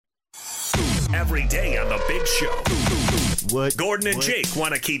every day on The Big Show. Gordon and Jake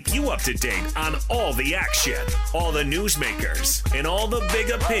want to keep you up to date on all the action, all the newsmakers, and all the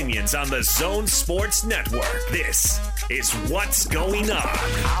big opinions on the Zone Sports Network. This is What's Going On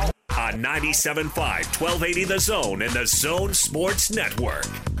 97.5, 1280 The Zone and the Zone Sports Network.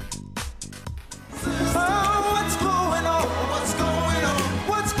 Oh, what's going on? What's going on?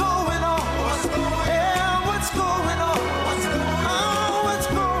 What's going on? What's going on? Yeah, what's going on? What's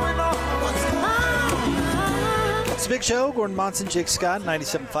going on? What's going on? It's a Big Show. Gordon Monson, Jake Scott,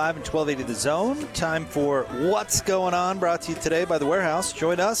 97.5 and 1280 The Zone. Time for What's Going On, brought to you today by The Warehouse.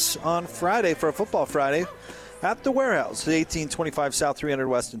 Join us on Friday for a Football Friday at The Warehouse, 1825 South 300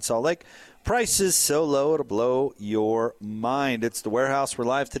 West in Salt Lake. Prices so low it'll blow your mind. It's The Warehouse. We're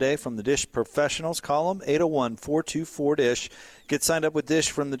live today from the Dish Professionals. Call them 801-424-DISH. Get signed up with Dish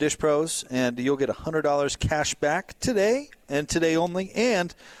from the Dish Pros, and you'll get $100 cash back today and today only.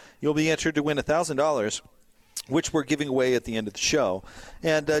 And you'll be entered to win $1,000, which we're giving away at the end of the show.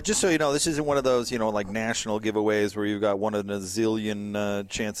 And just so you know, this isn't one of those, like national giveaways where you've got one in a zillion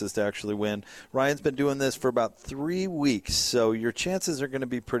chances to actually win. Ryan's been doing this for about 3 weeks, so your chances are going to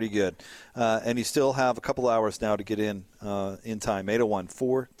be pretty good. And you still have a couple hours now to get in time.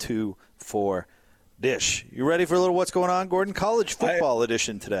 801-424-DISH. You ready for a little What's Going On, Gordon? College football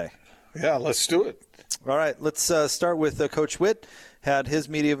edition today. Yeah, let's do it. All right, let's start with Coach Witt. Had his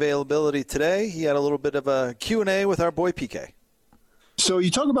media availability today. He had a little bit of a Q&A with our boy PK. So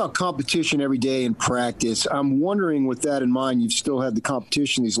you talk about competition every day in practice. I'm wondering, with that in mind, you've still had the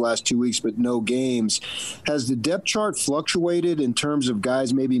competition these last 2 weeks, but no games. Has the depth chart fluctuated in terms of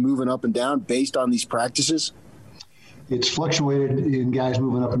guys maybe moving up and down based on these practices? It's fluctuated in guys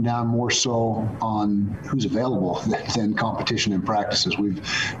moving up and down more so on who's available than competition in practices.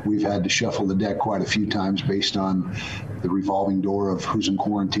 We've had to shuffle the deck quite a few times based on the revolving door of who's in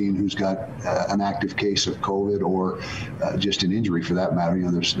quarantine, who's got an active case of COVID, or just an injury for that matter.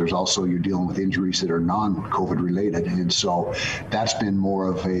 There's also, you're dealing with injuries that are non-COVID related, and so that's been more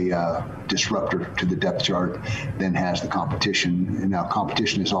of a disruptor to the depth chart than has the competition. And now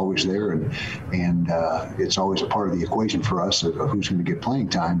competition is always there, and it's always a part of the equation for us of who's going to get playing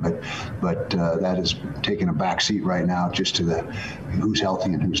time, but that is taking a back seat right now just to the who's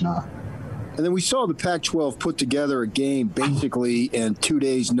healthy and who's not. And then we saw the Pac-12 put together a game basically in 2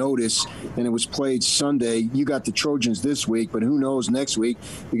 days' notice, and it was played Sunday. You got the Trojans this week, but who knows next week,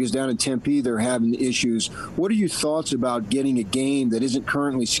 because down in Tempe they're having issues. What are your thoughts about getting a game that isn't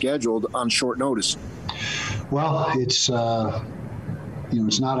currently scheduled on short notice? Well, it's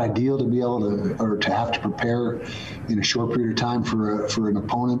it's not ideal to be able to, or to have to prepare in a short period of time for an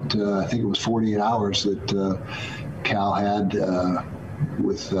opponent. I think it was 48 hours that Cal had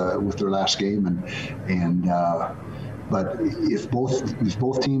with their last game, but if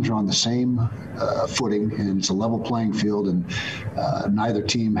both teams are on the same footing and it's a level playing field, and neither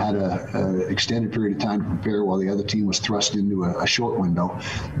team had a extended period of time to prepare while the other team was thrust into a short window,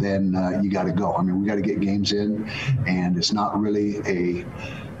 then you got to go. I mean, we got to get games in, and it's not really a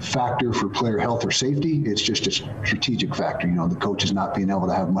factor for player health or safety. It's just a strategic factor. The coaches not being able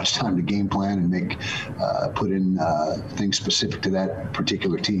to have much time to game plan and put in things specific to that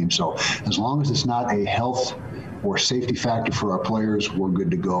particular team. So as long as it's not a health or safety factor for our players, we're good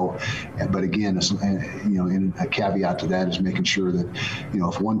to go. But again, in a caveat to that is making sure that,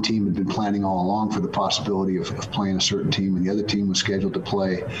 if one team had been planning all along for the possibility of playing a certain team and the other team was scheduled to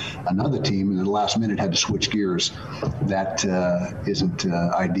play another team and at the last minute had to switch gears, that isn't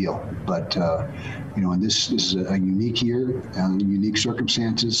ideal. But and this is a unique year, unique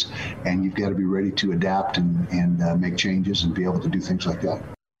circumstances, and you've got to be ready to adapt and make changes and be able to do things like that.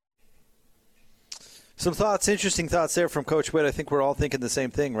 Some thoughts, interesting thoughts there from Coach Witt. I think we're all thinking the same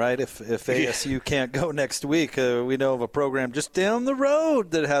thing, right? If ASU can't go next week, we know of a program just down the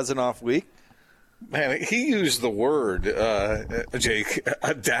road that has an off week. Man, he used the word, Jake,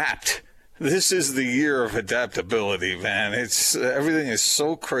 adapt. This is the year of adaptability, man. Everything is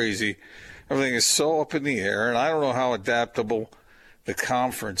so crazy. Everything is so up in the air, and I don't know how adaptable the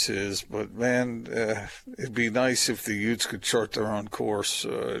conference is, but man, it'd be nice if the Utes could chart their own course,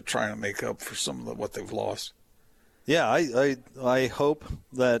 trying to make up for some of what they've lost. Yeah, I hope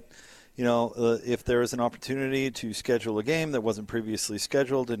that if there is an opportunity to schedule a game that wasn't previously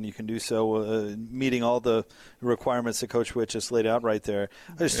scheduled, and you can do so meeting all the requirements that Coach Witt just laid out right there.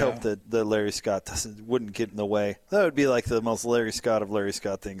 I just hope that the Larry Scott wouldn't get in the way. That would be like the most Larry Scott of Larry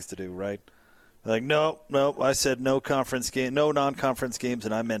Scott things to do, right? Like, no, I said no conference game, no non-conference games,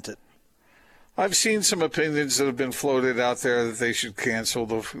 and I meant it. I've seen some opinions that have been floated out there that they should cancel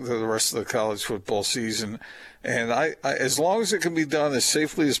the rest of the college football season. And I as long as it can be done as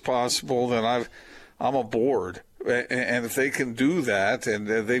safely as possible, then I'm aboard. And if they can do that, and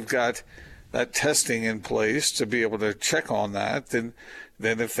they've got that testing in place to be able to check on that, then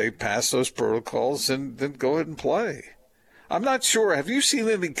if they pass those protocols, then go ahead and play. I'm not sure. Have you seen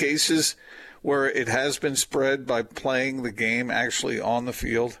any cases where it has been spread by playing the game actually on the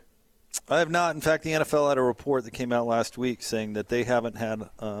field? I have not. In fact, the NFL had a report that came out last week saying that they haven't had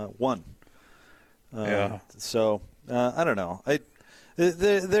one. So I don't know.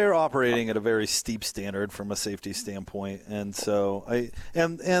 They're operating at a very steep standard from a safety standpoint, and so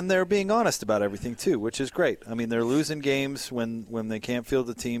and they're being honest about everything too, which is great. I mean, they're losing games when they can't field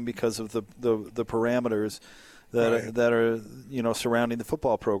the team because of the parameters that are surrounding the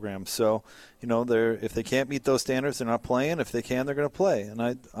football program. So if they can't meet those standards, they're not playing. If they can, they're going to play, and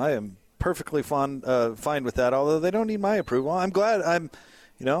I am perfectly fine with that. Although they don't need my approval, I'm glad.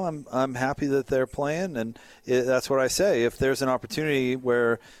 I'm happy that they're playing, and that's what I say. If there's an opportunity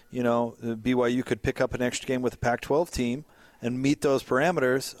where BYU could pick up an extra game with a Pac-12 team and meet those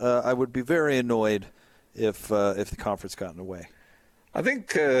parameters, I would be very annoyed if the conference got in the way. I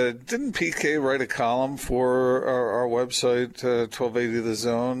think didn't PK write a column for our website 1280 The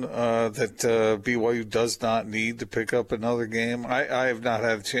Zone that BYU does not need to pick up another game? I have not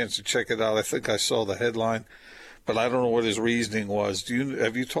had a chance to check it out. I think I saw the headline. But I don't know what his reasoning was.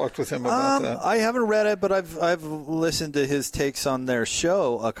 Have you talked with him about that? I haven't read it, but I've listened to his takes on their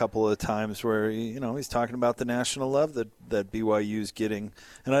show a couple of times where he's talking about the national love that BYU is getting.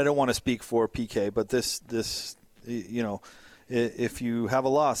 And I don't want to speak for PK, but this if you have a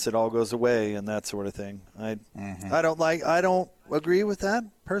loss, it all goes away and that sort of thing. I don't agree with that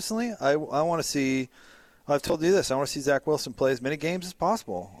personally. I want to see. I've told you this. I want to see Zach Wilson play as many games as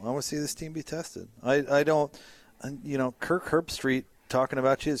possible. I want to see this team be tested. I don't. Kirk Herbstreit talking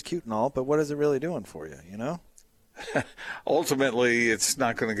about you is cute and all, but what is it really doing for you, Ultimately, it's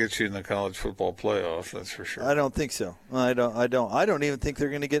not going to get you in the college football playoff, that's for sure. I don't think so. I don't even think they're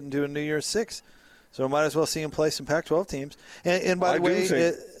going to get into a New Year's Six. So might as well see them play some Pac-12 teams. And by the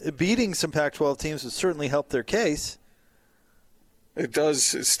way, beating some Pac-12 teams would certainly help their case. It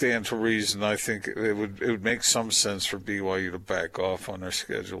does stand to reason. I think it would make some sense for BYU to back off on their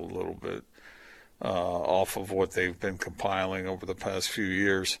schedule a little bit. Off of what they've been compiling over the past few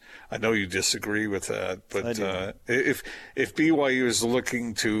years. I know you disagree with that, but if BYU is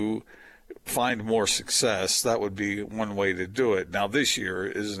looking to find more success, that would be one way to do it. Now, this year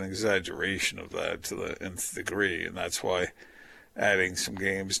is an exaggeration of that to the nth degree, and that's why adding some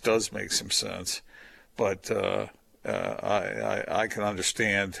games does make some sense. But I can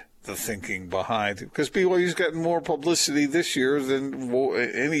understand the thinking behind it, because BYU's gotten more publicity this year than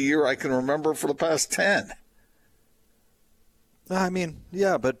any year I can remember for the past 10. I mean,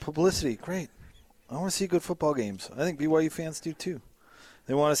 yeah, but publicity, great. I want to see good football games. I think BYU fans do too.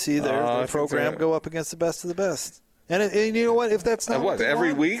 They want to see their program go up against the best of the best. And you know what? If that's not what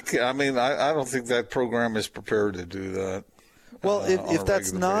every week, I mean, I don't think that program is prepared to do that. Well, if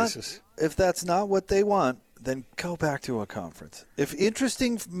that's not what they want, then go back to a conference. If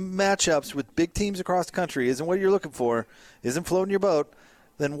interesting matchups with big teams across the country isn't what you're looking for, isn't floating your boat,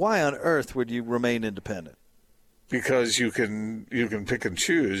 then why on earth would you remain independent? Because you can pick and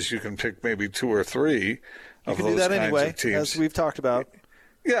choose. You can pick maybe 2 or 3 of those kinds of teams. You can do that anyway, as we've talked about.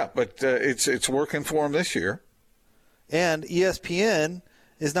 Yeah, but it's working for them this year. And ESPN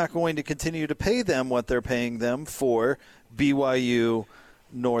is not going to continue to pay them what they're paying them for BYU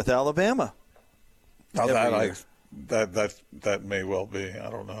North Alabama. Now that may well be. I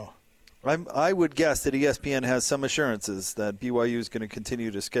don't know. I would guess that ESPN has some assurances that BYU is going to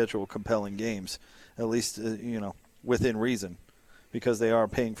continue to schedule compelling games, at least within reason, because they are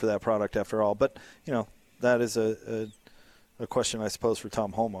paying for that product after all. But that is a question, I suppose, for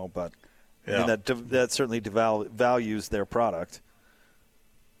Tom Homo. But yeah. I mean, that certainly values their product.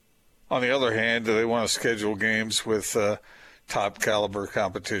 On the other hand, do they want to schedule games with top caliber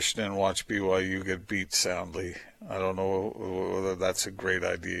competition and watch BYU get beat soundly? I don't know whether that's a great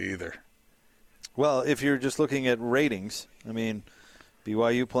idea either. Well, if you're just looking at ratings, I mean,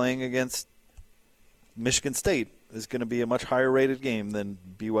 BYU playing against Michigan State is going to be a much higher rated game than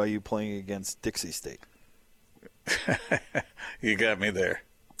BYU playing against Dixie State. You got me there.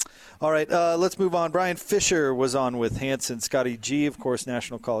 All right, let's move on. Bryan Fischer was on with Hans and Scotty G, of course,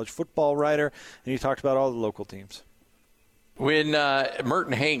 national college football writer, and he talked about all the local teams. When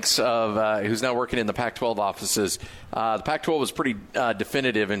Merton Hanks, who's now working in the Pac-12 offices, the Pac-12 was pretty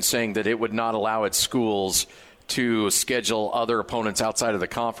definitive in saying that it would not allow its schools to schedule other opponents outside of the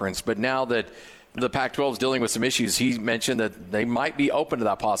conference. But now that the Pac-12 is dealing with some issues, he mentioned that they might be open to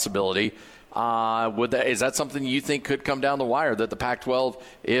that possibility. Is that something you think could come down the wire, that the Pac-12,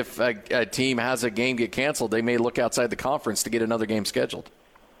 if a team has a game get canceled, they may look outside the conference to get another game scheduled?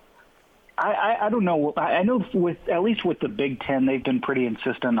 I don't know. I know at least with the Big Ten, they've been pretty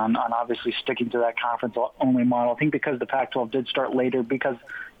insistent on obviously sticking to that conference-only model. I think because the Pac-12 did start later, because,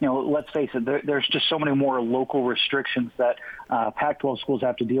 let's face it, there's just so many more local restrictions that Pac-12 schools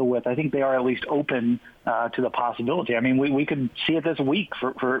have to deal with. I think they are at least open to the possibility. I mean, we could see it this week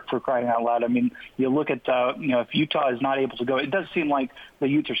for crying out loud. I mean, you look at, if Utah is not able to go, it does seem like the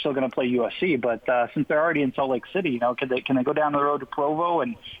Utes are still going to play USC, but since they're already in Salt Lake City, can they go down the road to Provo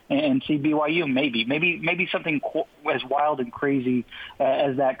and see BYU? Maybe something as wild and crazy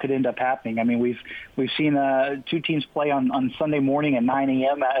as that could end up happening. I mean, we've seen two teams play on Sunday morning at 9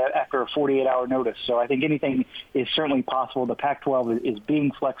 a.m. after a 48-hour notice. So I think anything is certainly possible. The Pac-12 is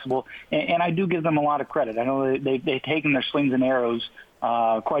being flexible, and I do give them a lot of credit. I know they've taken their slings and arrows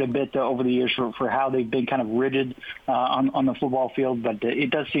quite a bit over the years for how they've been kind of rigid on the football field, but it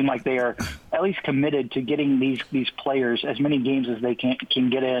does seem like they are at least committed to getting these players as many games as they can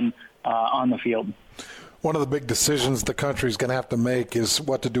get in on the field. One of the big decisions the country is going to have to make is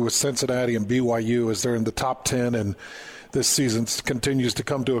what to do with Cincinnati and BYU as they're in the top 10 and this season continues to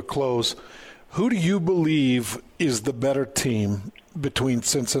come to a close. Who do you believe is the better team between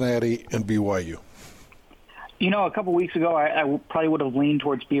Cincinnati and BYU? A couple of weeks ago, I probably would have leaned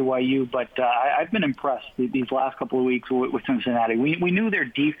towards BYU, but I've been impressed these last couple of weeks with Cincinnati. We knew their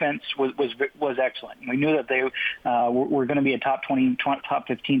defense was excellent. We knew that they were going to be a top 20, top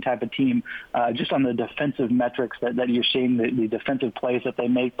 15 type of team, just on the defensive metrics that you're seeing, the defensive plays that they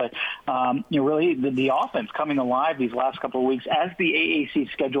make. But really the offense coming alive these last couple of weeks as the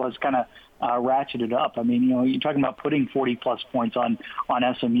AAC schedule has kind of ratcheted up. I mean, you're talking about putting 40-plus points on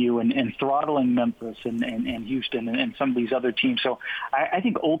SMU and throttling Memphis and Houston and some of these other teams. So I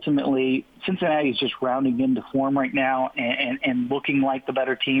think ultimately Cincinnati is just rounding into form right now and looking like the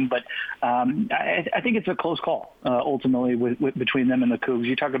better team. But I think it's a close call ultimately between them and the Cougs.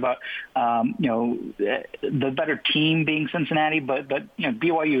 You talk about the better team being Cincinnati, but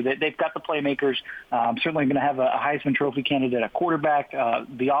BYU, they've got the playmakers. Certainly going to have a Heisman Trophy candidate at quarterback.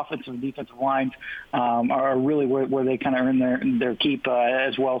 The offensive and defensive lines are really where they kind of earn their keep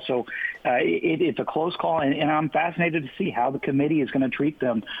as well. So it's a close call, and I'm fascinated to see how the committee is going to treat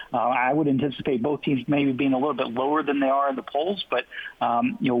them. I would anticipate both teams maybe being a little bit lower than they are in the polls, but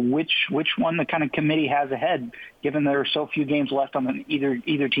which one the kind of committee has ahead, given there are so few games left on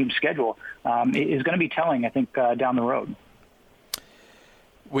either team's schedule, is going to be telling, I think, down the road.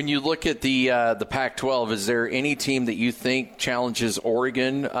 When you look at the Pac-12, is there any team that you think challenges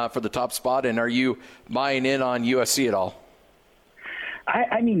Oregon for the top spot, and are you buying in on USC at all?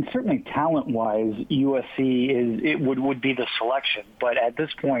 I mean, certainly talent-wise, USC would be the selection. But at this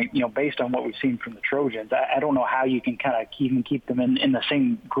point, based on what we've seen from the Trojans, I don't know how you can kind of keep them in the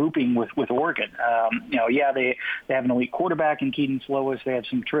same grouping with Oregon. They have an elite quarterback in Keaton Slovis. They have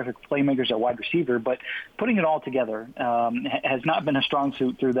some terrific playmakers at wide receiver. But putting it all together has not been a strong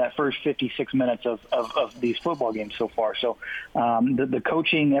suit through that first 56 minutes of these football games so far. So the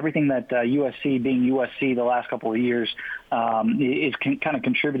coaching, everything that USC being USC the last couple of years is kind of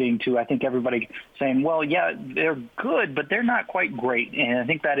contributing to, I think, everybody saying, well, yeah, they're good, but they're not quite great. And I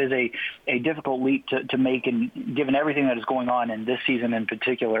think that is a difficult leap to make, and given everything that is going on in this season in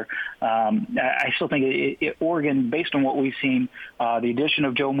particular. I still think Oregon, based on what we've seen, the addition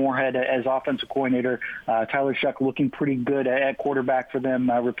of Joe Moorhead as offensive coordinator, Tyler Shuck looking pretty good at quarterback for them,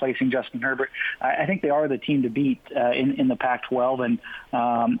 replacing Justin Herbert. I think they are the team to beat in the Pac-12.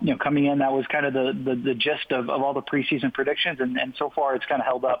 And, coming in, that was kind of the gist of all the preseason predictions, and so far it's kind of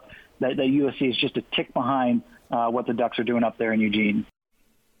held up that USC is just a tick behind what the Ducks are doing up there in Eugene.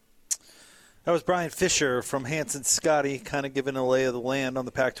 That was Bryan Fischer from Hans and Scotty, kind of giving a lay of the land on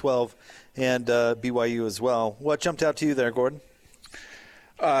the Pac-12 and BYU as well. What jumped out to you there, Gordon?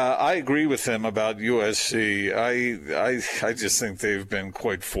 I agree with him about USC. I just think they've been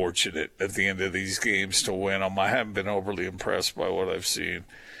quite fortunate at the end of these games to win them. I haven't been overly impressed by what I've seen.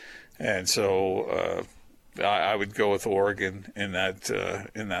 And so I would go with Oregon in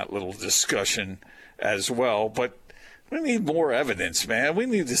that little discussion as well. But we need more evidence, man. We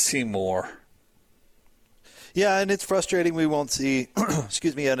need to see more. Yeah, and it's frustrating we won't see,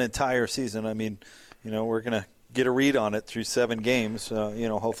 an entire season. I mean, we're going to get a read on it through 7 games.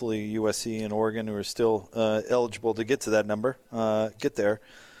 Hopefully USC and Oregon, who are still eligible to get to that number, get there.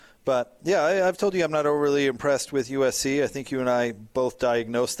 But, yeah, I've told you I'm not overly impressed with USC. I think you and I both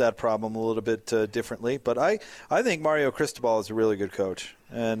diagnosed that problem a little bit differently. But I think Mario Cristobal is a really good coach.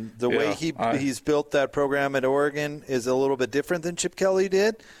 And the way he's built that program at Oregon is a little bit different than Chip Kelly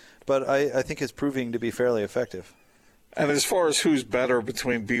did. But I think it's proving to be fairly effective. And as far as who's better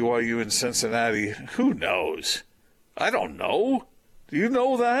between BYU and Cincinnati, who knows? I don't know. Do you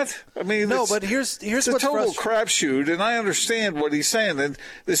know that? I mean, no, but here's it's a total crapshoot, and I understand what he's saying. And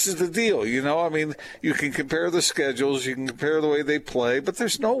this is the deal, I mean, you can compare the schedules, you can compare the way they play, but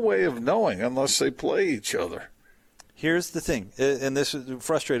there's no way of knowing unless they play each other. Here's the thing, and this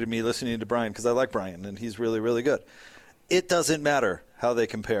frustrated me listening to Bryan because I like Bryan, and he's really, really good. It doesn't matter how they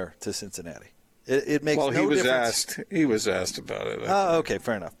compare to Cincinnati. It makes no difference. He was asked about it. Okay,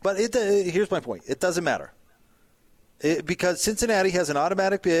 fair enough. But here's my point. It doesn't matter. Because Cincinnati has an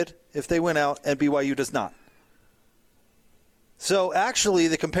automatic bid if they win out, and BYU does not. So actually,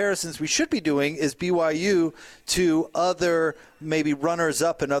 the comparisons we should be doing is BYU to other maybe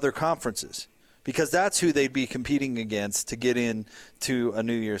runners-up in other conferences, because that's who they'd be competing against to get into a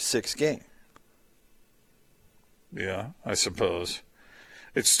New Year's Six game. Yeah, I suppose.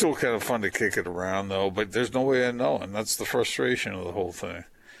 It's still kind of fun to kick it around, though, but there's no way of knowing. That's the frustration of the whole thing.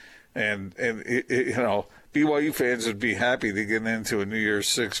 And BYU fans would be happy to get into a New Year's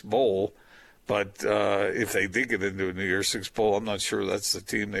Six bowl, but if they did get into a New Year's Six bowl, I'm not sure that's the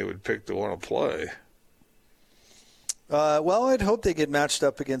team they would pick to want to play. Well, I'd hope they get matched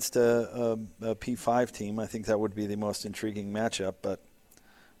up against a P5 team. I think that would be the most intriguing matchup. But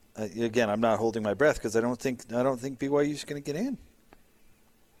again, I'm not holding my breath because I don't think BYU is going to get in.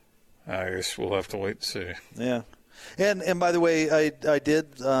 I guess we'll have to wait and see. Yeah. And by the way, I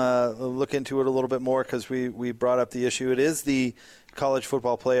did look into it a little bit more because we brought up the issue. It is the College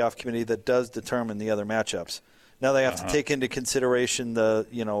Football Playoff Committee that does determine the other matchups. Now they have to take into consideration the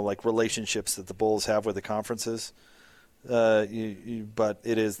like relationships that the Bulls have with the conferences. But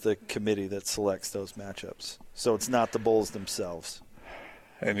it is the committee that selects those matchups. So it's not the Bulls themselves.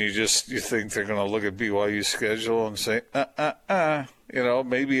 And you think they're going to look at BYU's schedule and say,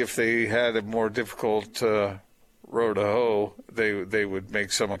 maybe if they had a more difficult road to hoe, they would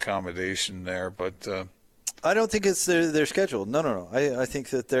make some accommodation there, but I don't think it's their schedule. No. I think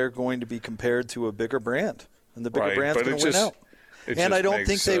that they're going to be compared to a bigger brand, and the bigger brand's going to win out. And I don't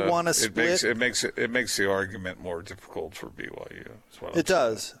think they want to split. It makes the argument more difficult for BYU. It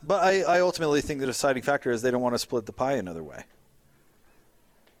does, but I ultimately think the deciding factor is they don't want to split the pie another way.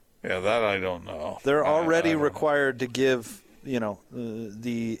 Yeah, that I don't know. They're already required to give the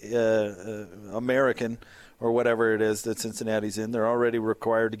American or whatever it is that Cincinnati's in, they're already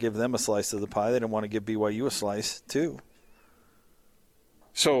required to give them a slice of the pie. They don't want to give BYU a slice, too.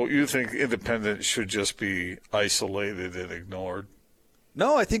 So you think independent should just be isolated and ignored?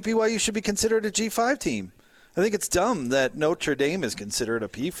 No, I think BYU should be considered a G5 team. I think it's dumb that Notre Dame is considered a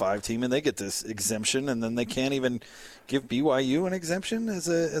P5 team and they get this exemption, and then they can't even give BYU an exemption as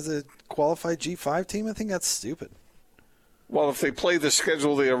a qualified G5 team. I think that's stupid. Well, if they play the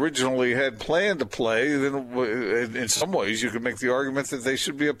schedule they originally had planned to play, then in some ways you could make the argument that they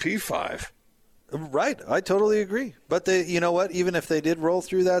should be a P5. Right. I totally agree. But you know what? Even if they did roll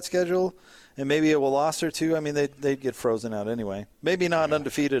through that schedule and maybe a loss or two, I mean, they'd get frozen out anyway. Maybe not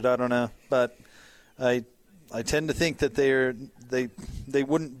undefeated, I don't know. But I tend to think that they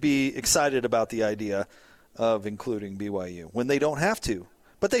wouldn't be excited about the idea of including BYU when they don't have to.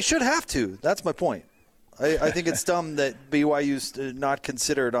 But they should have to. That's my point. I think it's dumb that BYU's not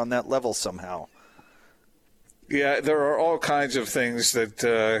considered on that level somehow. Yeah, there are all kinds of things that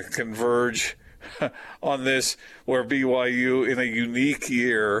converge on this, where BYU in a unique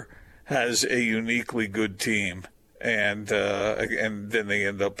year has a uniquely good team, and then they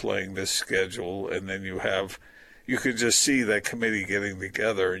end up playing this schedule, and then you can just see that committee getting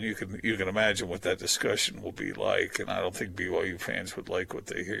together, and you can imagine what that discussion will be like, and I don't think BYU fans would like what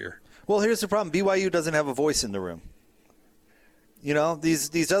they hear. Well, here's the problem. BYU doesn't have a voice in the room.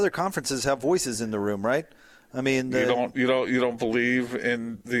 These other conferences have voices in the room, right? I mean, you don't believe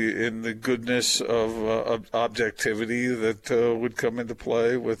in the goodness of objectivity that would come into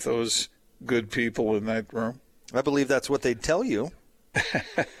play with those good people in that room? I believe that's what they'd tell you.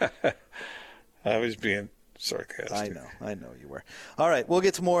 I was being sarcastic. I know you were. All right, we'll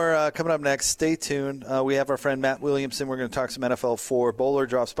get to more coming up next. Stay tuned. We have our friend Matt Williamson. We're going to talk some NFL 4. Bowler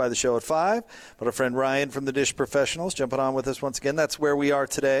drops by the show at 5. But our friend Ryan from the Dish Professionals jumping on with us once again. That's where we are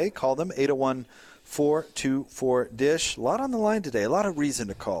today. Call them 801-424-DISH. A lot on the line today. A lot of reason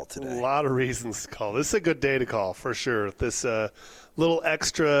to call today. A lot of reasons to call. This is a good day to call for sure. This little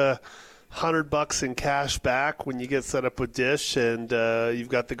extra $100 in cash back when you get set up with Dish, and you've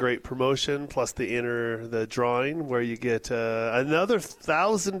got the great promotion plus the drawing where you get another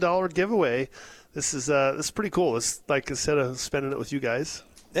 $1,000 giveaway. This is pretty cool. It's like instead of spending it with you guys.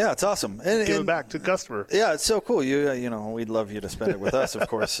 Yeah, it's awesome. And give it back to the customer. Yeah, it's so cool. You know, we'd love you to spend it with us, of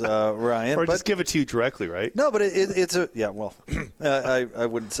course, Ryan. Or just give it to you directly, right? No, but it's a well. I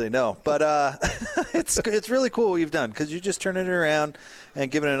wouldn't say no, but it's really cool what you've done because you just turn it around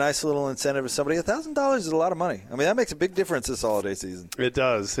and give it a nice little incentive to somebody. $1,000 is a lot of money. I mean, that makes a big difference this holiday season. It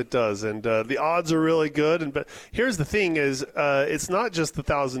does, and the odds are really good. But here's the thing: is it's not just the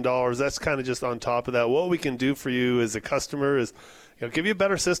 $1,000. That's kind of just on top of that. What we can do for you as a customer is, give you a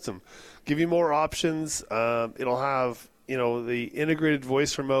better system, give you more options. It'll have, the integrated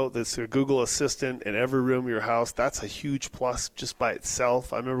voice remote that's a Google Assistant in every room of your house. That's a huge plus just by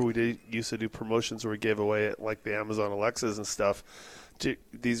itself. I remember we used to do promotions where we gave away it like the Amazon Alexas and stuff.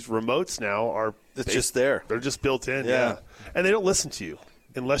 These remotes now are just there. They're just built in, yeah. And they don't listen to you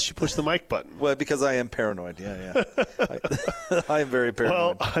unless you push the mic button. Well, because I am paranoid. Yeah. I am very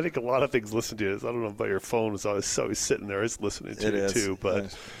paranoid. Well, I think a lot of things listen to you. I don't know about your phone. It's always sitting there. It's listening to you too. But,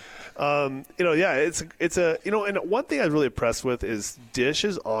 it's and one thing I was really impressed with is Dish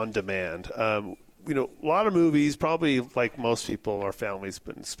is on demand. A lot of movies, probably like most people, our family's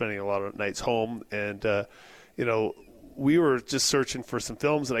been spending a lot of nights home. And, we were just searching for some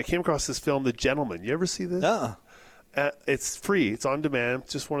films, and I came across this film, The Gentleman. You ever see this? No. It's free. It's on demand.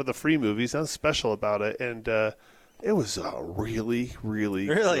 Just one of the free movies. Nothing special about it. And it was a really, really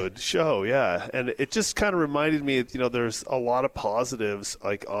good show. Yeah. And it just kind of reminded me, there's a lot of positives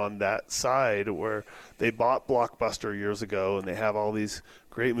like on that side where they bought Blockbuster years ago and they have all these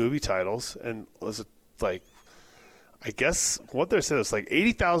great movie titles. And was like, I guess what they're saying is like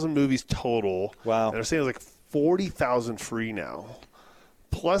 80,000 movies total. Wow. And they're saying it's like 40,000 free now.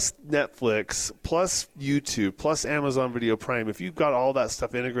 Plus Netflix, plus YouTube, plus Amazon Video Prime. If you've got all that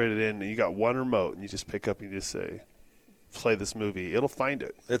stuff integrated in and you got one remote and you just pick up and you just say, play this movie, it'll find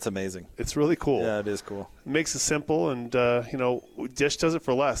it. It's amazing. It's really cool. Yeah, it is cool. It makes it simple, and, Dish does it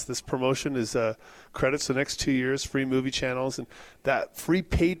for less. This promotion is credits the next 2 years, free movie channels, and that free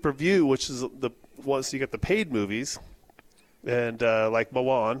paid per view, which is once you get the paid movies, and like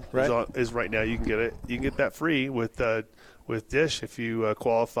Moan is right now, you can get it. You can get that free with Dish if you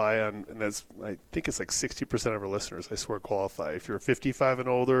qualify on, and that's, I think it's like 60% of our listeners, I swear, qualify. If you're 55 and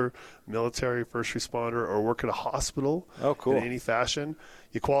older, military, first responder, or work at a hospital in any fashion,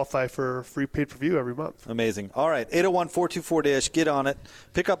 you qualify for free pay-per-view every month. Amazing. All right, 801-424-DISH. Get on it.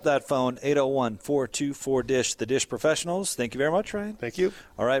 Pick up that phone, 801-424-DISH. The Dish Professionals. Thank you very much, Ryan. Thank you.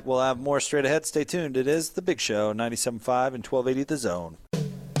 All right, we'll have more straight ahead. Stay tuned. It is The Big Show, 97.5 and 1280 The Zone.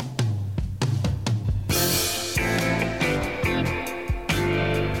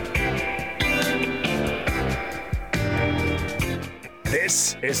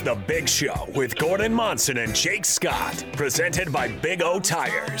 This is The Big Show with Gordon Monson and Jake Scott, presented by Big O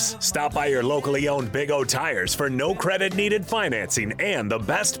Tires. Stop by your locally owned Big O Tires for no credit needed financing and the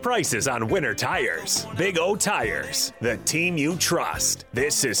best prices on winter tires. Big O Tires, the team you trust.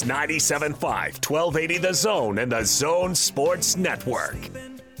 This is 97.5, 1280 The Zone and the Zone Sports Network.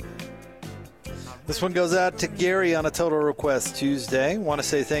 This one goes out to Gary on a Total Request Tuesday. Want to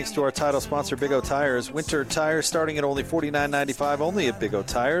say thanks to our title sponsor, Big O Tires. Winter tires starting at only $49.95 only at Big O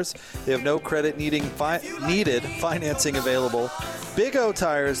Tires. They have no credit needed financing available. Big O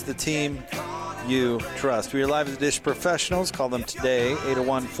Tires, the team you trust. We are live at the Dish Professionals. Call them today,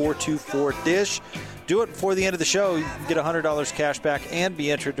 801-424-DISH. Do it before the end of the show. You can get $100 cash back and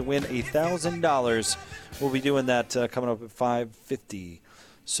be entered to win $1,000. We'll be doing that coming up at 5:50.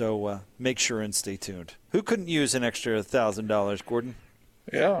 So make sure and stay tuned. Who couldn't use an extra $1,000, Gordon?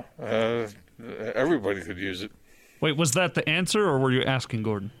 Yeah, everybody could use it. Wait, was that the answer, or were you asking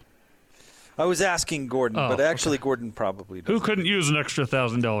Gordon? I was asking Gordon, but actually Gordon probably does. Who couldn't use an extra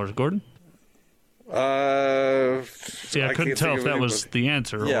 $1,000, Gordon? See, I couldn't tell if that was the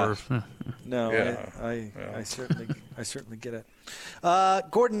answer. Yeah. Or no, yeah. I certainly get it.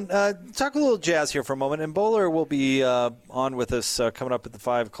 Gordon, talk a little Jazz here for a moment, and Bowler will be on with us coming up at the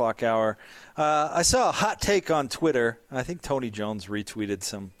 5 o'clock hour. I saw a hot take on Twitter. I think Tony Jones retweeted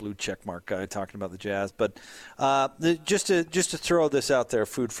some blue checkmark guy talking about the Jazz, but just to throw this out there,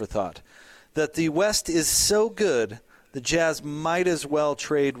 food for thought, that the West is so good, the Jazz might as well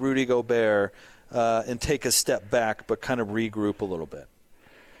trade Rudy Gobert and take a step back, but kind of regroup a little bit.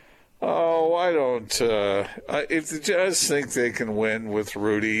 Oh, I don't. If the Jazz think they can win with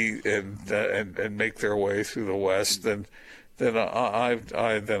Rudy and make their way through the West, then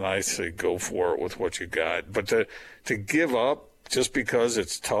I say go for it with what you got. But to give up just because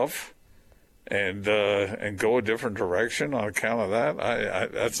it's tough, and go a different direction on account of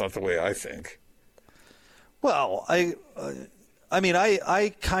that? That's not the way I think. Well, I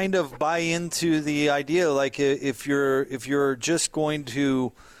kind of buy into the idea, like if you're just going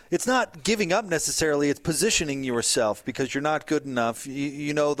to, it's not giving up necessarily, it's positioning yourself because you're not good enough.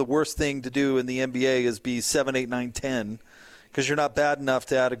 You know, the worst thing to do in the NBA is be 7, 8, 9, 10 because you're not bad enough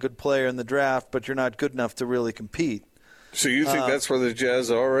to add a good player in the draft, but you're not good enough to really compete. So you think that's where the Jazz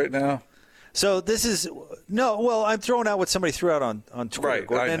are right now? So this is I'm throwing out what somebody threw out on Twitter,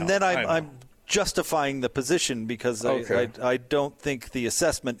 right, and then I'm justifying the position because I don't think the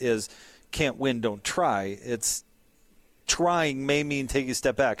assessment is can't win, don't try. It's trying may mean taking a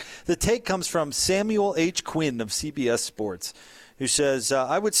step back. The take comes from Samuel H. Quinn of CBS Sports, who says,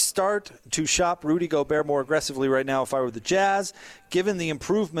 I would start to shop Rudy Gobert more aggressively right now if I were the Jazz. Given the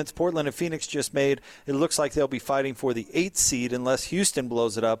improvements Portland and Phoenix just made, it looks like they'll be fighting for the 8th seed unless Houston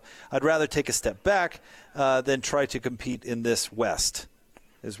blows it up. I'd rather take a step back than try to compete in this West,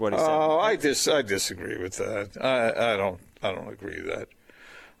 is what he said. Oh, I disagree with that. I don't agree with that.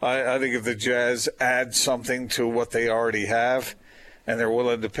 I think if the Jazz add something to what they already have and they're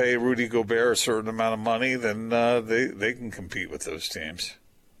willing to pay Rudy Gobert a certain amount of money, then they can compete with those teams.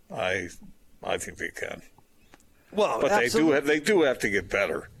 I think they can. Well, but absolutely. they do have to get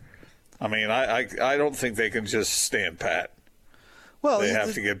better. I mean, I don't think they can just stand pat. Well, they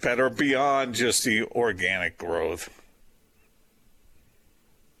have to get better beyond just the organic growth.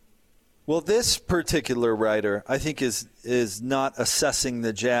 Well, this particular writer, I think, is not assessing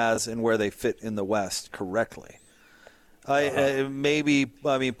the Jazz and where they fit in the West correctly. Portland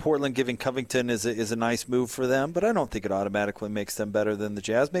giving Covington is a nice move for them, but I don't think it automatically makes them better than the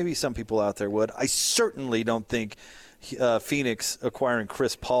Jazz. Maybe some people out there would. I certainly don't think Phoenix acquiring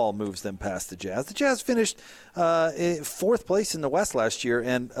Chris Paul moves them past the Jazz. The Jazz finished 4th place in the West last year,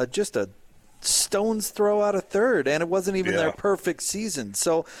 and just a stone's throw out of 3rd, and it wasn't even their perfect season.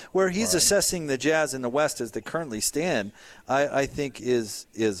 So where he's assessing the Jazz in the West as they currently stand, I think is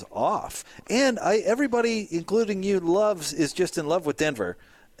off. And everybody, including you, is just in love with Denver,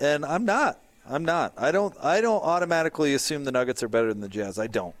 and I'm not. I don't automatically assume the Nuggets are better than the Jazz. I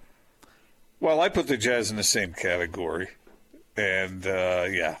don't. Well, I put the Jazz in the same category, and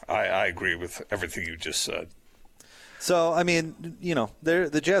I agree with everything you just said. So, I mean,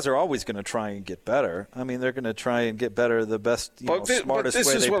 the Jazz are always going to try and get better. I mean, they're going to try and get better the best, smartest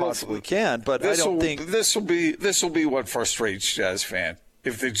way they possibly can. But I don't think this will be what frustrates Jazz fan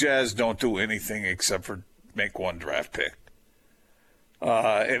if the Jazz don't do anything except for make one draft pick.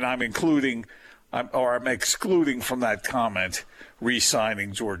 And I'm excluding from that comment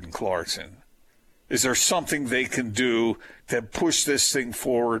re-signing Jordan Clarkson. Is there something they can do to push this thing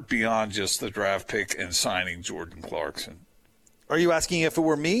forward beyond just the draft pick and signing Jordan Clarkson? Are you asking if it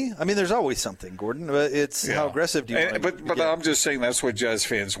were me? I mean, there's always something, Gordon. It's how aggressive do you want to But I'm just saying that's what Jazz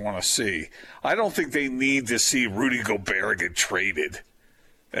fans want to see. I don't think they need to see Rudy Gobert get traded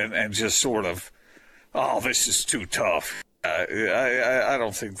and just sort of, this is too tough. I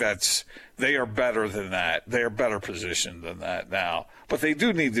don't think they are better than that. They are better positioned than that now. But they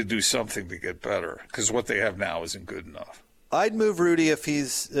do need to do something to get better because what they have now isn't good enough. I'd move Rudy if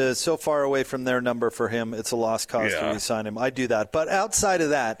he's so far away from their number for him. It's a lost cause to re-sign him. I'd do that. But outside of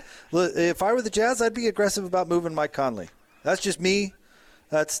that, if I were the Jazz, I'd be aggressive about moving Mike Conley. That's just me.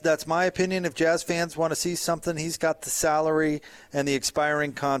 That's my opinion. If Jazz fans want to see something, he's got the salary and the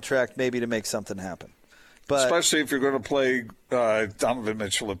expiring contract maybe to make something happen. But, especially if you're going to play Donovan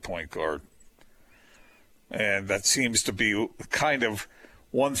Mitchell at point guard. And that seems to be kind of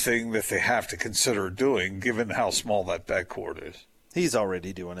one thing that they have to consider doing, given how small that backcourt is. He's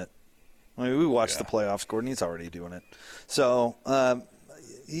already doing it. I mean, we watched the playoffs, Gordon. He's already doing it. So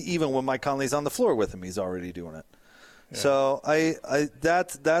even when Mike Conley's on the floor with him, he's already doing it. Yeah. So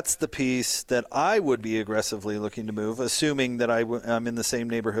that's the piece that I would be aggressively looking to move, assuming that I'm in the same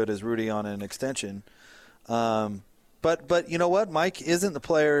neighborhood as Rudy on an extension. But you know what? Mike isn't the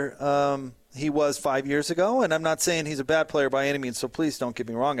player he was 5 years ago, and I'm not saying he's a bad player by any means, so please don't get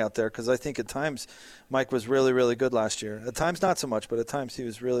me wrong out there, because I think at times Mike was really, really good last year. At times not so much, but at times he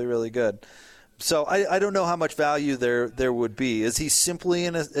was really, really good. So I don't know how much value there would be. Is he simply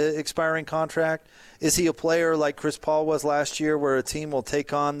in an expiring contract? Is he a player like Chris Paul was last year, where a team will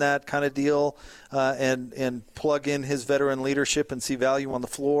take on that kind of deal and plug in his veteran leadership and see value on the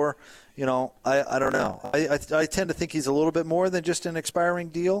floor? I don't know. I tend to think he's a little bit more than just an expiring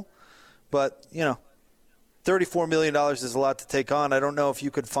deal. But, $34 million is a lot to take on. I don't know if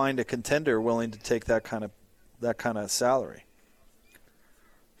you could find a contender willing to take that kind of salary.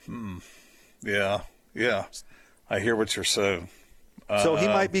 Yeah. I hear what you're saying. So he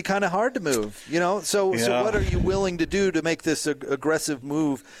might be kind of hard to move, So what are you willing to do to make this aggressive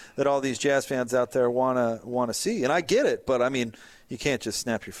move that all these Jazz fans out there want to see? And I get it, but I mean, you can't just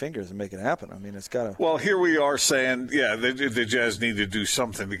snap your fingers and make it happen. I mean, it's got to. Well, here we are saying, the Jazz need to do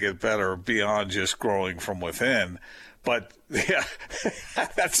something to get better beyond just growing from within. But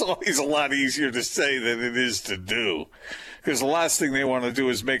that's always a lot easier to say than it is to do, because the last thing they want to do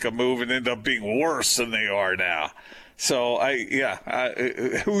is make a move and end up being worse than they are now. So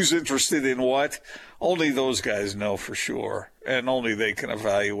who's interested in what? Only those guys know for sure, and only they can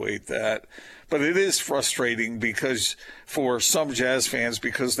evaluate that. But it is frustrating because for some Jazz fans,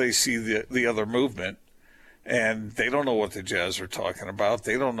 because they see the other movement, and they don't know what the Jazz are talking about.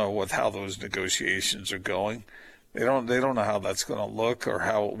 They don't know how those negotiations are going. They don't know how that's going to look or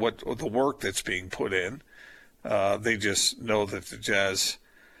what the work that's being put in. They just know that the Jazz,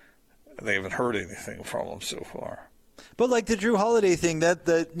 they haven't heard anything from them so far. But like the Drew Holiday thing, that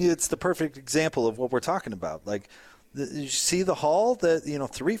it's the perfect example of what we're talking about. Like, you see the haul that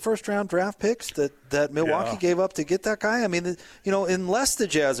 3 first-round draft picks that Milwaukee gave up to get that guy. I mean, unless the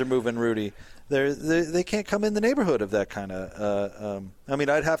Jazz are moving Rudy, they can't come in the neighborhood of that kind of. I mean,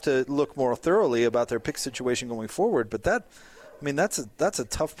 I'd have to look more thoroughly about their pick situation going forward. But that's a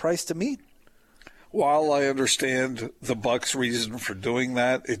tough price to meet. While I understand the Bucks' reason for doing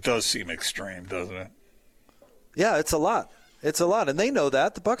that, it does seem extreme, doesn't it? Yeah, it's a lot. It's a lot, and they know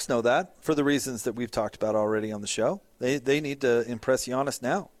that. The Bucks know that for the reasons that we've talked about already on the show. They need to impress Giannis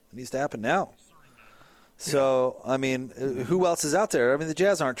now. It needs to happen now. So, I mean, who else is out there? I mean, the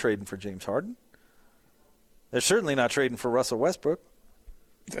Jazz aren't trading for James Harden. They're certainly not trading for Russell Westbrook.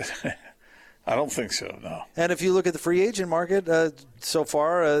 I don't think so, no. And if you look at the free agent market so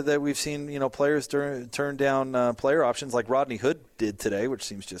far, that we've seen, players turn down player options like Rodney Hood did today, which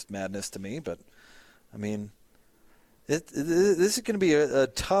seems just madness to me. But, I mean, this is going to be a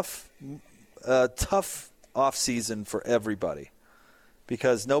tough off season for everybody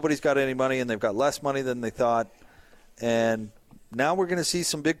because nobody's got any money and they've got less money than they thought. And now we're going to see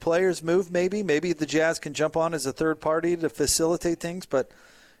some big players move. Maybe the Jazz can jump on as a third party to facilitate things, but.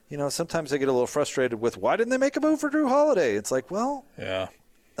 Sometimes I get a little frustrated with why didn't they make a move for Drew Holiday? It's like, well,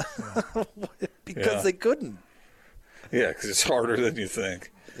 because they couldn't. Yeah, because it's harder than you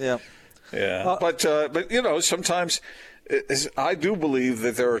think. Yeah, yeah. But sometimes I do believe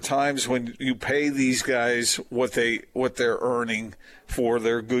that there are times when you pay these guys what they're earning for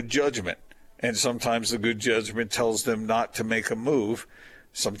their good judgment, and sometimes the good judgment tells them not to make a move.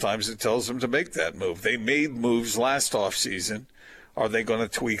 Sometimes it tells them to make that move. They made moves last offseason. Are they going to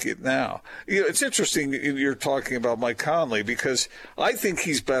tweak it now? It's interesting you're talking about Mike Conley because I think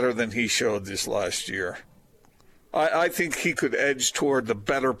he's better than he showed this last year. I think he could edge toward the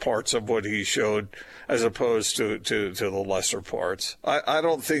better parts of what he showed as opposed to the lesser parts. I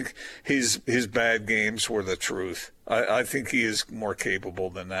don't think his bad games were the truth. I think he is more capable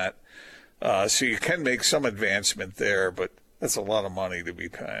than that. So you can make some advancement there, but that's a lot of money to be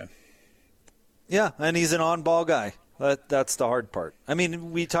paying. Yeah, and he's an on-ball guy. That's the hard part. I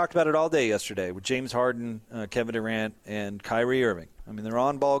mean, we talked about it all day yesterday with James Harden, Kevin Durant, and Kyrie Irving. I mean, they're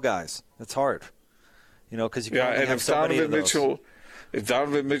on-ball guys. It's hard, because you can't have so many of those. If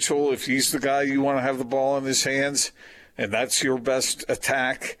Donovan Mitchell, if he's the guy you want to have the ball in his hands, and that's your best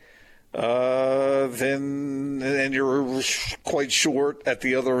attack, then you're quite short at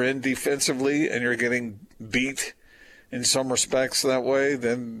the other end defensively, and you're getting beat in some respects that way,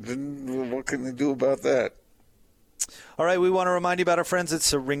 then what can they do about that? All right, we want to remind you about our friends at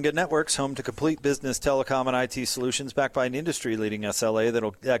Syringa Networks, home to complete business telecom and IT solutions backed by an industry-leading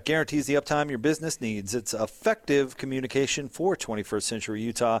SLA that guarantees the uptime your business needs. It's effective communication for 21st century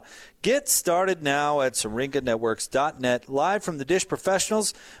Utah. Get started now at syringanetworks.net. Live from the Dish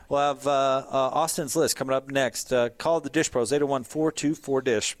Professionals, we'll have Austin's List coming up next. Call the Dish Pros,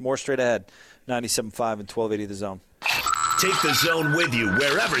 801-424-DISH. More straight ahead, 97.5 and 1280 The Zone. Take the Zone with you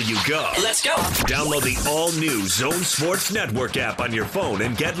wherever you go. Let's go. Download the all-new Zone Sports Network app on your phone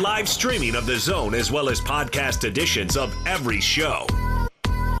and get live streaming of the Zone as well as podcast editions of every show.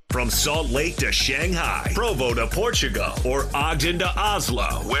 From Salt Lake to Shanghai, Provo to Portugal, or Ogden to Oslo,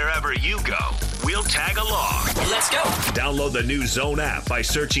 wherever you go, we'll tag along. Let's go. Download the new Zone app by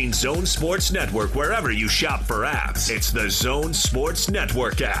searching Zone Sports Network wherever you shop for apps. It's the Zone Sports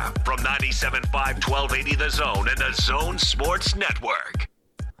Network app from 97.5 1280 The Zone and the Zone Sports Network.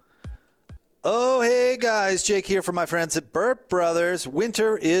 Oh, hey, guys. Jake here from my friends at Burt Brothers.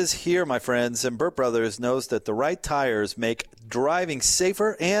 Winter is here, my friends, and Burt Brothers knows that the right tires make driving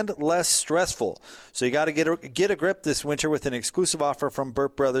safer and less stressful. So you got to get a grip this winter with an exclusive offer from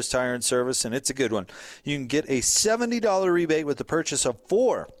Burt Brothers Tire and Service, and it's a good one. You can get a $70 rebate with the purchase of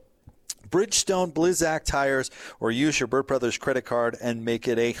 4 Bridgestone Blizzak tires, or use your Burt Brothers credit card and make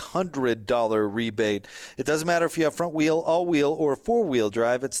it a $100 rebate. It doesn't matter if you have front wheel, all-wheel, or four-wheel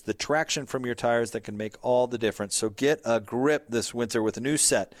drive. It's the traction from your tires that can make all the difference. So get a grip this winter with a new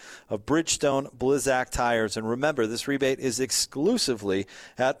set of Bridgestone Blizzak tires. And remember, this rebate is exclusively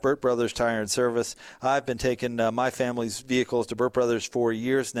at Burt Brothers Tire and Service. I've been taking my family's vehicles to Burt Brothers for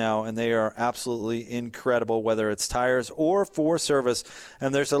years now, and they are absolutely incredible, whether it's tires or for service.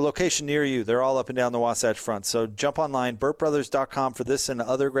 And there's a location near you. They're all up and down the Wasatch Front. So jump online, BurtBrothers.com for this and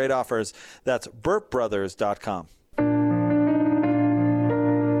other great offers. That's BurtBrothers.com.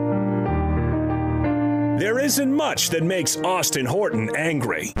 There isn't much that makes Austin Horton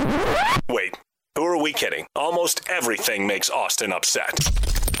angry. Wait, who are we kidding? Almost everything makes Austin upset.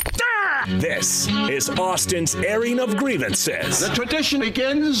 This is Austin's airing of grievances. The tradition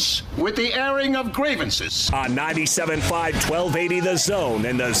begins with the airing of grievances. On 97.5, 1280 The Zone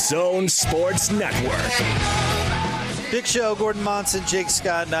and The Zone Sports Network. Big show, Gordon Monson, Jake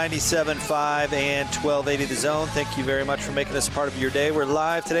Scott, 97.5 and 1280 The Zone. Thank you very much for making us a part of your day. We're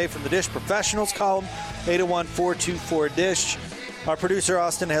live today from the Dish Professionals column, 801-424-DISH. Our producer,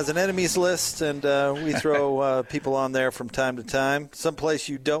 Austin, has an enemies list, and we throw people on there from time to time. Someplace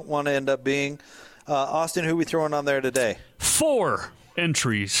you don't want to end up being. Austin, who are we throwing on there today? 4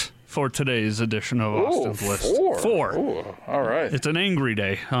 entries for today's edition of Austin's list. 4. Ooh, all right. It's an angry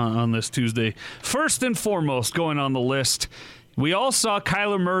day on this Tuesday. First and foremost, going on the list, we all saw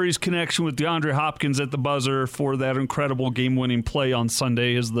Kyler Murray's connection with DeAndre Hopkins at the buzzer for that incredible game-winning play on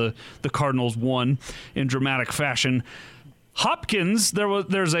Sunday as the Cardinals won in dramatic fashion. Hopkins,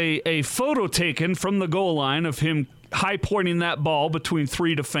 there's a photo taken from the goal line of him high-pointing that ball between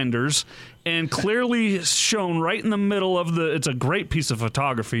 3 defenders, and clearly shown right in the middle of it's a great piece of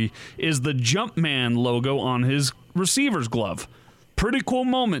photography, is the Jumpman logo on his receiver's glove. Pretty cool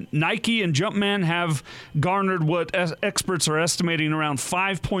moment. Nike and Jumpman have garnered what experts are estimating around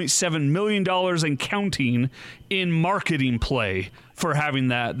 $5.7 million and counting in marketing play for having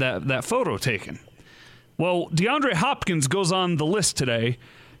that photo taken. Well, DeAndre Hopkins goes on the list today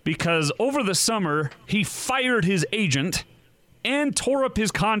because over the summer, he fired his agent and tore up his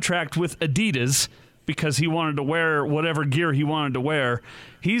contract with Adidas because he wanted to wear whatever gear he wanted to wear.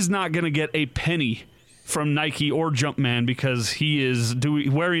 He's not going to get a penny from Nike or Jumpman because he is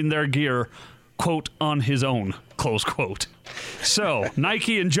wearing their gear, quote, on his own, close quote. So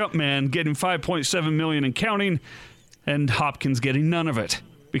Nike and Jumpman getting $5.7 million and counting, and Hopkins getting none of it,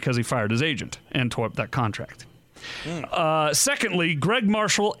 because he fired his agent and tore up that contract. Secondly, Greg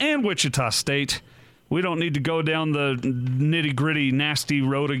Marshall and Wichita State. We don't need to go down the nitty-gritty, nasty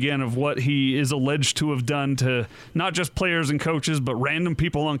road again of what he is alleged to have done to not just players and coaches, but random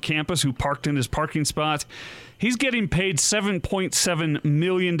people on campus who parked in his parking spot. He's getting paid $7.7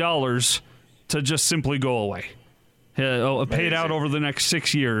 million to just simply go away. Paid out over the next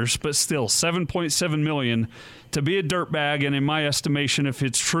 6 years, but still $7.7 million to be a dirtbag. And in my estimation, if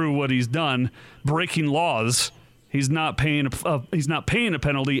it's true what he's done, breaking laws, he's not paying a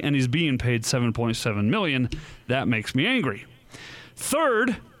penalty, and he's being paid $7.7 million. That makes me angry.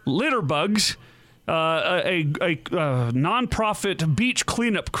 Third, Litterbugs, a nonprofit beach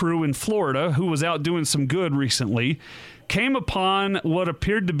cleanup crew in Florida who was out doing some good recently, came upon what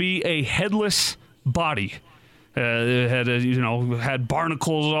appeared to be a headless body. It had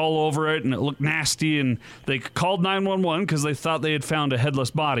barnacles all over it, and it looked nasty, and they called 911 because they thought they had found a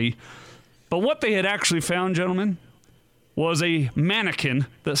headless body. But what they had actually found, gentlemen, was a mannequin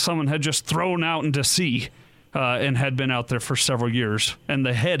that someone had just thrown out into sea and had been out there for several years, and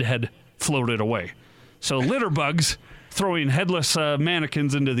the head had floated away. So Litterbugs throwing headless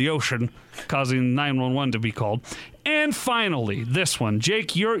mannequins into the ocean, causing 911 to be called. And finally, this one.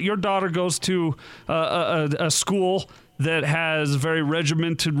 Jake, your daughter goes to a school that has very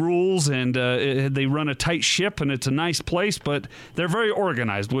regimented rules, and they run a tight ship, and it's a nice place, but they're very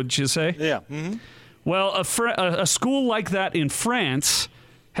organized, wouldn't you say? Yeah. Mm-hmm. Well, a school like that in France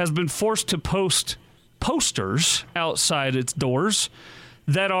has been forced to post posters outside its doors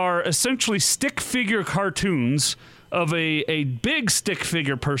that are essentially stick figure cartoons of a big stick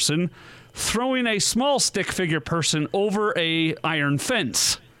figure person throwing a small stick figure person over a iron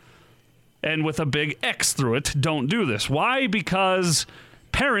fence, and with a big X through it. Don't do this. Why? Because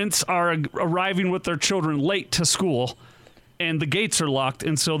parents are arriving with their children late to school, and the gates are locked,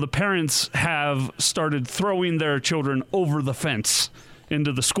 and so the parents have started throwing their children over the fence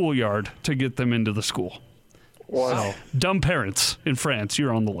into the schoolyard to get them into the school. Wow. So, dumb parents in France,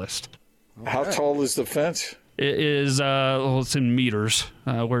 you're on the list. How tall is the fence? It is, it's in meters.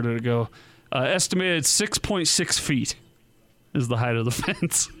 Where did it go? Estimated 6.6 feet is the height of the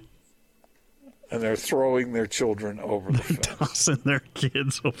fence. And they're throwing their children over the fence. Tossing their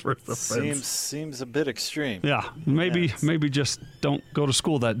kids over the fence. Seems a bit extreme. Yeah, maybe just don't go to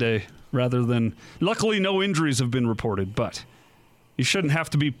school that day rather than... Luckily, no injuries have been reported, but you shouldn't have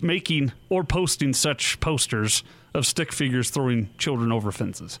to be making or posting such posters of stick figures throwing children over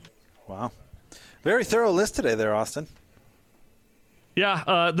fences. Wow. Very thorough list today there, Austin.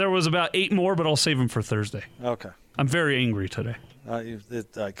 Yeah, there was about 8 more, but I'll save them for Thursday. Okay. I'm very angry today. I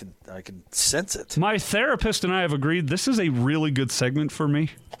can sense it. My therapist and I have agreed this is a really good segment for me.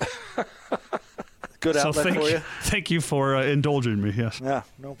 Good outlet for you. Thank you for indulging me, yes. Yeah,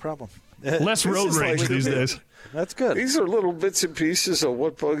 no problem. Less road rage these days. That's good. These are little bits and pieces of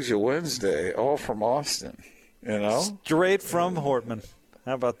What Bugs You Wednesday, all from Austin, you know? Straight from Hortman.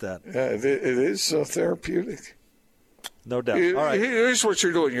 How about that? Yeah, it is therapeutic. No doubt. All right. Here's what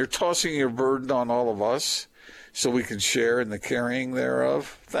you're doing. You're tossing your burden on all of us so we can share in the carrying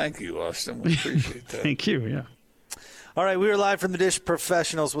thereof. Thank you, Austin. We appreciate that. Thank you, yeah. All right, we are live from the Dish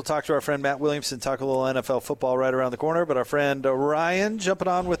Professionals. We'll talk to our friend Matt Williamson, talk a little NFL football right around the corner. But our friend Ryan jumping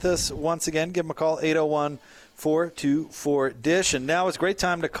on with us once again. Give him a call, 801-424-DISH. And now it's a great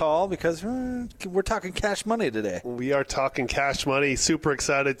time to call because we're talking cash money today. We are talking cash money. Super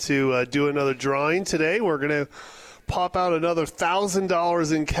excited to do another drawing today. We're going to pop out another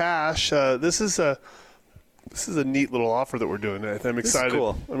 $1,000 in cash. This is a neat little offer that we're doing. I'm excited.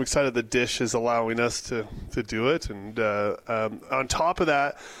 Cool. I'm excited the Dish is allowing us to do it. And on top of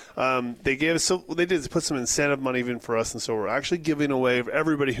that, they did put some incentive money even for us, and so we're actually giving away for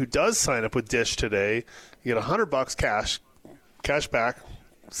everybody who does sign up with Dish today. You get $100 cash back,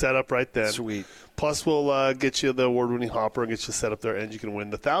 set up right then. Sweet. Plus, we'll get you the award-winning hopper and get you set up there, and you can win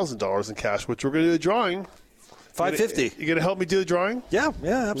the $1,000 in cash, which we're going to do a drawing. $550. You going to help me do the drawing? Yeah,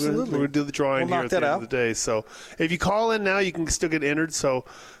 absolutely. We're going to do the drawing here at the end of the day. So if you call in now, you can still get entered. So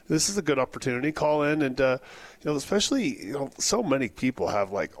this is a good opportunity. Call in, and especially so many people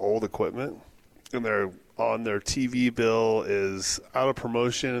have like old equipment, and they're on their TV bill is out of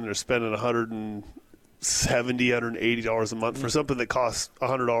promotion, and they're spending $170, $180 a month for something that costs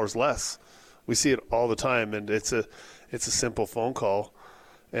 $100 less. We see it all the time, and it's a simple phone call,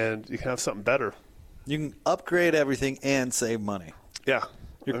 and you can have something better. You can upgrade everything and save money. Yeah.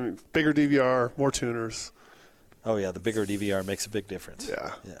 Bigger DVR, more tuners. Oh, yeah, the bigger DVR makes a big difference.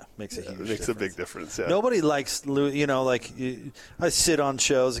 Yeah. Makes a huge difference. Makes a big difference, yeah. Nobody likes, I sit on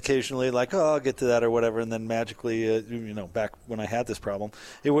shows occasionally like, I'll get to that or whatever, and then magically, back when I had this problem,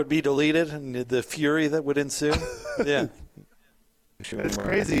 it would be deleted and the fury that would ensue. Yeah. It's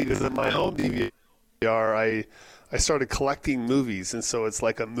crazy because in my home DVR, I started collecting movies, and so it's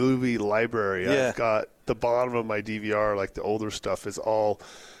like a movie library. Yeah. I've got the bottom of my DVR, like the older stuff, is all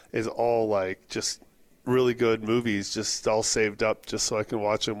like just really good movies, just all saved up, just so I can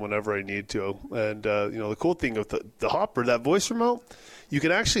watch them whenever I need to. And the cool thing with the hopper, that voice remote, you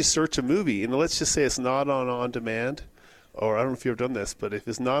can actually search a movie, and let's just say it's not on demand, or I don't know if you've ever done this, but if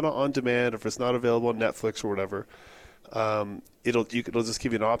it's not on demand, if it's not available on Netflix or whatever, it'll just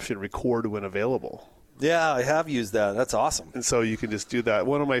give you an option, record when available. Yeah, I have used that. That's awesome. And so you can just do that.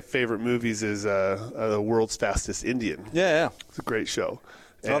 One of my favorite movies is The World's Fastest Indian. Yeah. It's a great show.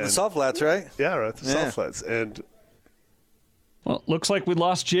 It's on the Salt Flats, right? Yeah, right. The Salt Flats. And well, looks like we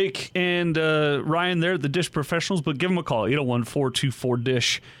lost Jake and Ryan there at the Dish Professionals, but give them a call,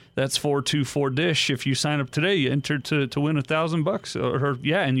 801-424-DISH. That's 424-DISH. If you sign up today, you enter to win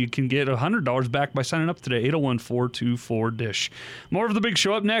 $1,000, and you can get $100 back by signing up today, 801-424-DISH. More of the big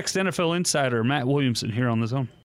show up next, NFL Insider Matt Williamson here on The Zone.